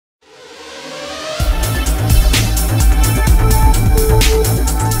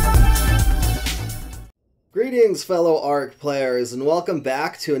Greetings, fellow Ark players, and welcome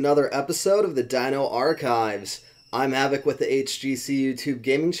back to another episode of the Dino Arkives. I'm Havoc with the HGC YouTube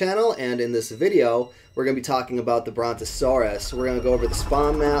gaming channel, and in this video, we're going to be talking about the Brontosaurus. We're going to go over the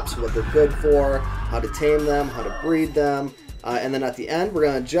spawn maps, what they're good for, how to tame them, how to breed them, and then at the end, we're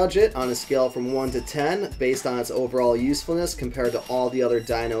going to judge it on a scale from 1 to 10 based on its overall usefulness compared to all the other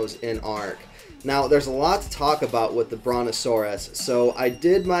dinos in Ark. Now, there's a lot to talk about with the Brontosaurus, so I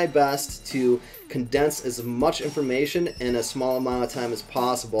did my best to condense as much information in a small amount of time as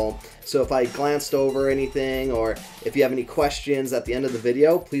possible. So if I glanced over anything, or if you have any questions at the end of the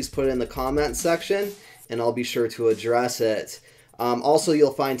video, please put it in the comment section, and I'll be sure to address it. Also,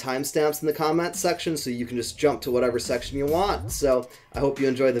 you'll find timestamps in the comment section, so you can just jump to whatever section you want. So I hope you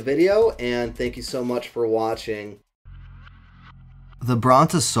enjoy the video, and thank you so much for watching. The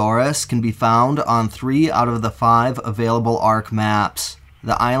Brontosaurus can be found on 3 out of the 5 available Ark maps: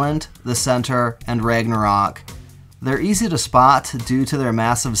 the Island, the Center, and Ragnarok. They're easy to spot due to their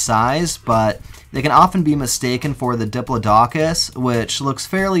massive size, but they can often be mistaken for the Diplodocus, which looks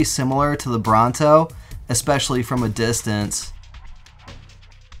fairly similar to the Bronto, especially from a distance.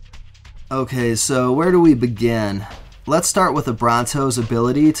 Okay, so where do we begin? Let's start with the Bronto's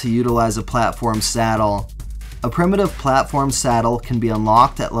ability to utilize a platform saddle. A primitive platform saddle can be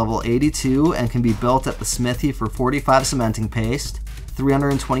unlocked at level 82 and can be built at the smithy for 45 cementing paste,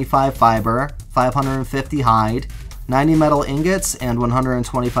 325 fiber, 550 hide, 90 metal ingots, and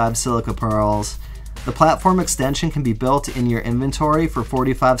 125 silica pearls. The platform extension can be built in your inventory for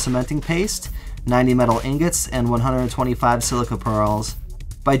 45 cementing paste, 90 metal ingots, and 125 silica pearls.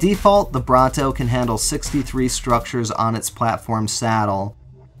 By default, the Bronto can handle 63 structures on its platform saddle.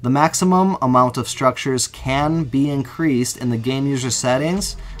 The maximum amount of structures can be increased in the game user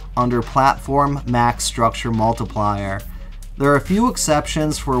settings under Platform Max Structure Multiplier. There are a few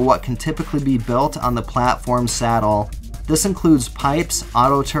exceptions for what can typically be built on the platform saddle. This includes pipes,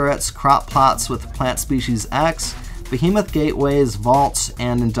 auto turrets, crop plots with plant species X, behemoth gateways, vaults,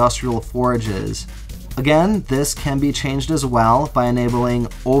 and industrial forages. Again, this can be changed as well by enabling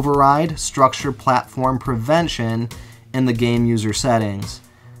Override Structure Platform Prevention in the game user settings.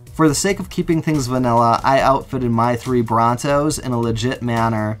 For the sake of keeping things vanilla, I outfitted my 3 Brontos in a legit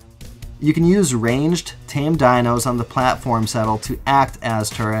manner. You can use ranged, tame dinos on the platform saddle to act as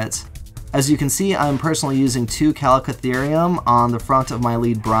turrets. As you can see, I'm personally using 2 Calicotherium on the front of my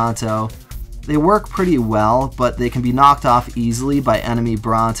lead Bronto. They work pretty well, but they can be knocked off easily by enemy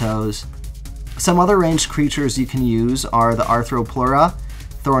Brontos. Some other ranged creatures you can use are the Arthropleura,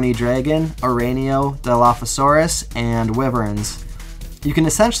 Thorny Dragon, Aranio, Dilophosaurus, and Wyverns. You can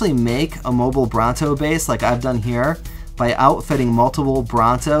essentially make a mobile Bronto base like I've done here by outfitting multiple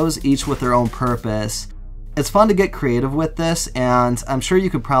Brontos, each with their own purpose. It's fun to get creative with this, and I'm sure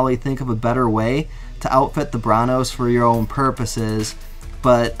you could probably think of a better way to outfit the Brontos for your own purposes,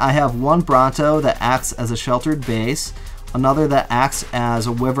 but I have one Bronto that acts as a sheltered base, another that acts as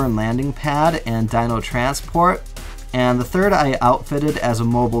a Wyvern landing pad and dino transport, and the third I outfitted as a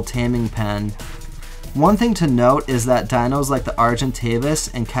mobile taming pen. One thing to note is that dinos like the Argentavis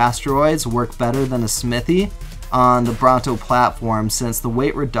and Castroids work better than a smithy on the Bronto platform, since the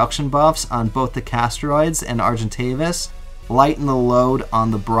weight reduction buffs on both the Castroids and Argentavis lighten the load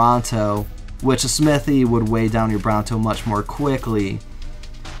on the Bronto, which a smithy would weigh down your Bronto much more quickly.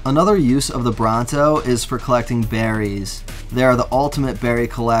 Another use of the Bronto is for collecting berries. They are the ultimate berry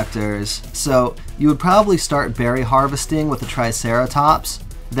collectors, so you would probably start berry harvesting with a Triceratops.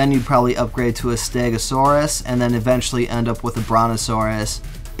 Then you'd probably upgrade to a Stegosaurus, and then eventually end up with a Brontosaurus,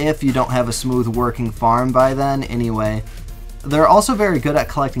 if you don't have a smooth working farm by then anyway. They're also very good at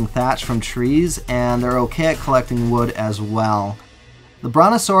collecting thatch from trees, and they're okay at collecting wood as well. The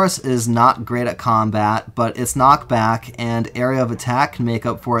Brontosaurus is not great at combat, but its knockback and area of attack can make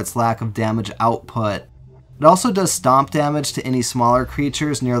up for its lack of damage output. It also does stomp damage to any smaller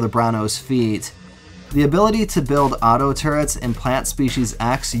creatures near the Bronto's feet. The ability to build auto turrets in Plant Species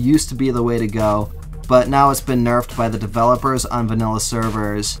X used to be the way to go, but now it's been nerfed by the developers on vanilla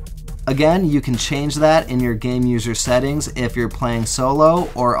servers. Again, you can change that in your game user settings if you're playing solo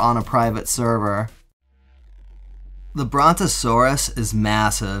or on a private server. The Brontosaurus is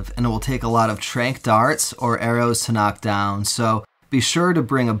massive, and it will take a lot of tranq darts or arrows to knock down, so be sure to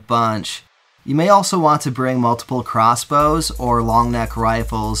bring a bunch. You may also want to bring multiple crossbows or long neck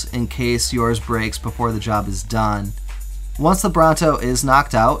rifles in case yours breaks before the job is done. Once the Bronto is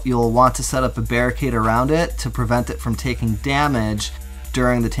knocked out, you'll want to set up a barricade around it to prevent it from taking damage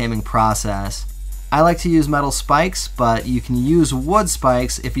during the taming process. I like to use metal spikes, but you can use wood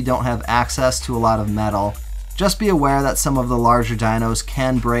spikes if you don't have access to a lot of metal. Just be aware that some of the larger dinos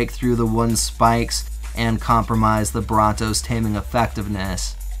can break through the wooden spikes and compromise the Bronto's taming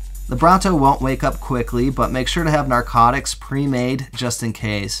effectiveness. The Bronto won't wake up quickly, but make sure to have narcotics pre-made just in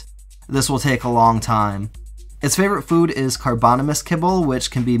case. This will take a long time. Its favorite food is carbonemys kibble,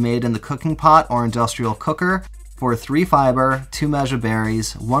 which can be made in the cooking pot or industrial cooker for 3 fiber, 2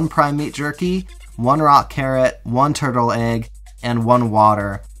 mejoberries, 1 prime meat jerky, 1 rock carrot, 1 turtle egg, and 1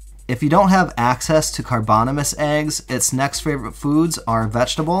 water. If you don't have access to carbonemys eggs, its next favorite foods are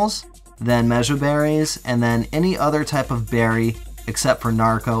vegetables, then mejoberries, and then any other type of berry except for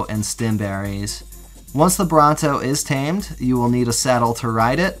narco and stimberries. Once the Bronto is tamed, you will need a saddle to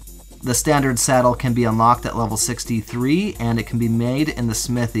ride it. The standard saddle can be unlocked at level 63, and it can be made in the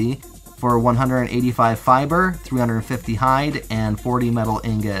smithy for 185 fiber, 350 hide, and 40 metal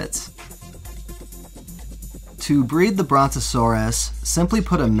ingots. To breed the Brontosaurus, simply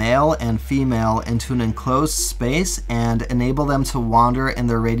put a male and female into an enclosed space and enable them to wander in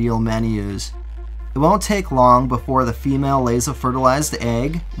their radial menus. It won't take long before the female lays a fertilized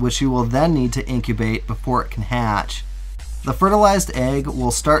egg, which you will then need to incubate before it can hatch. The fertilized egg will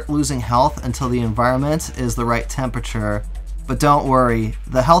start losing health until the environment is the right temperature, but don't worry,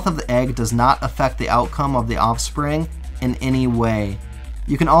 the health of the egg does not affect the outcome of the offspring in any way.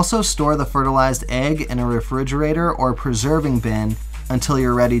 You can also store the fertilized egg in a refrigerator or preserving bin until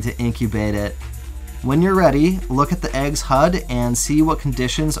you're ready to incubate it. When you're ready, look at the egg's HUD and see what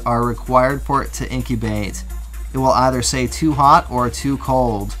conditions are required for it to incubate. It will either say too hot or too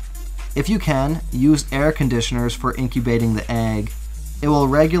cold. If you can, use air conditioners for incubating the egg. It will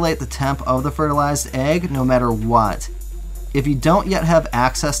regulate the temp of the fertilized egg no matter what. If you don't yet have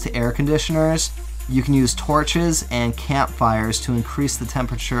access to air conditioners, you can use torches and campfires to increase the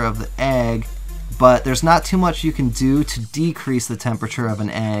temperature of the egg, but there's not too much you can do to decrease the temperature of an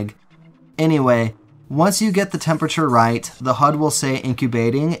egg. Anyway, once you get the temperature right, the HUD will say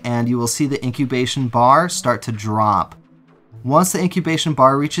incubating and you will see the incubation bar start to drop. Once the incubation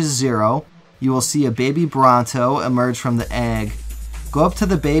bar reaches 0, you will see a baby Bronto emerge from the egg. Go up to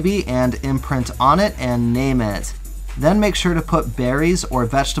the baby and imprint on it and name it. Then make sure to put berries or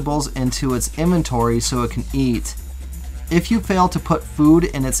vegetables into its inventory so it can eat. If you fail to put food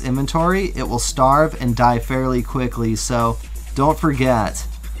in its inventory, it will starve and die fairly quickly, so don't forget.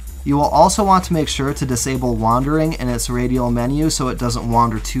 You will also want to make sure to disable wandering in its radial menu so it doesn't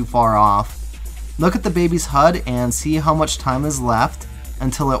wander too far off. Look at the baby's HUD and see how much time is left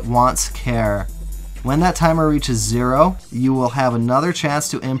until it wants care. When that timer reaches 0, you will have another chance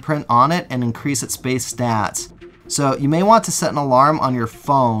to imprint on it and increase its base stats. So you may want to set an alarm on your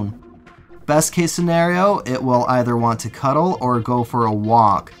phone. Best case scenario, it will either want to cuddle or go for a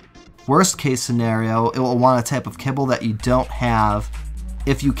walk. Worst case scenario, it will want a type of kibble that you don't have.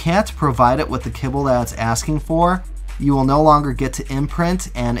 If you can't provide it with the kibble that it's asking for, you will no longer get to imprint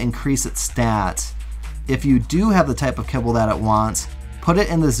and increase its stats. If you do have the type of kibble that it wants, put it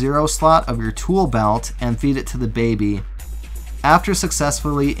in the 0 slot of your tool belt and feed it to the baby. After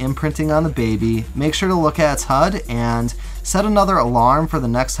successfully imprinting on the baby, make sure to look at its HUD and set another alarm for the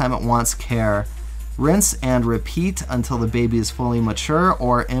next time it wants care. Rinse and repeat until the baby is fully mature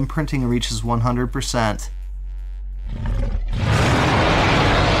or imprinting reaches 100%.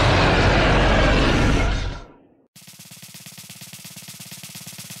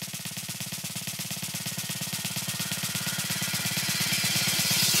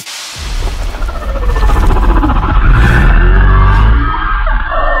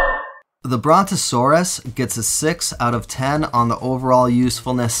 The Brontosaurus gets a 6 out of 10 on the overall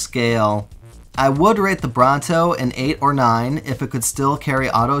usefulness scale. I would rate the Bronto an 8 or 9 if it could still carry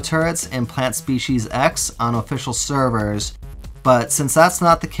auto turrets in Plant Species X on official servers, but since that's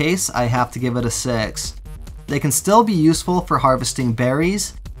not the case, I have to give it a 6. They can still be useful for harvesting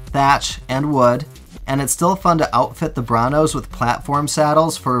berries, thatch, and wood, and it's still fun to outfit the Brontos with platform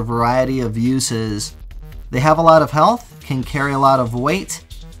saddles for a variety of uses. They have a lot of health, can carry a lot of weight,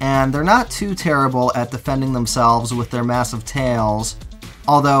 and they're not too terrible at defending themselves with their massive tails,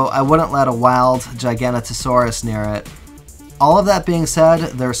 although I wouldn't let a wild Giganotosaurus near it. All of that being said,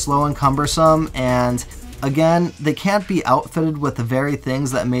 they're slow and cumbersome, and again, they can't be outfitted with the very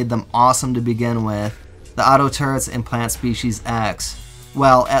things that made them awesome to begin with, the auto turrets in Plant Species X.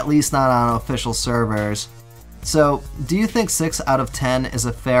 Well, at least not on official servers. So, do you think 6 out of 10 is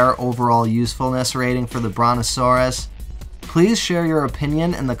a fair overall usefulness rating for the Brontosaurus? Please share your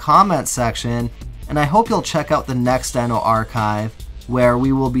opinion in the comments section, and I hope you'll check out the next Dino Archive, where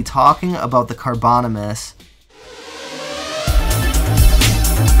we will be talking about the Carbonemys.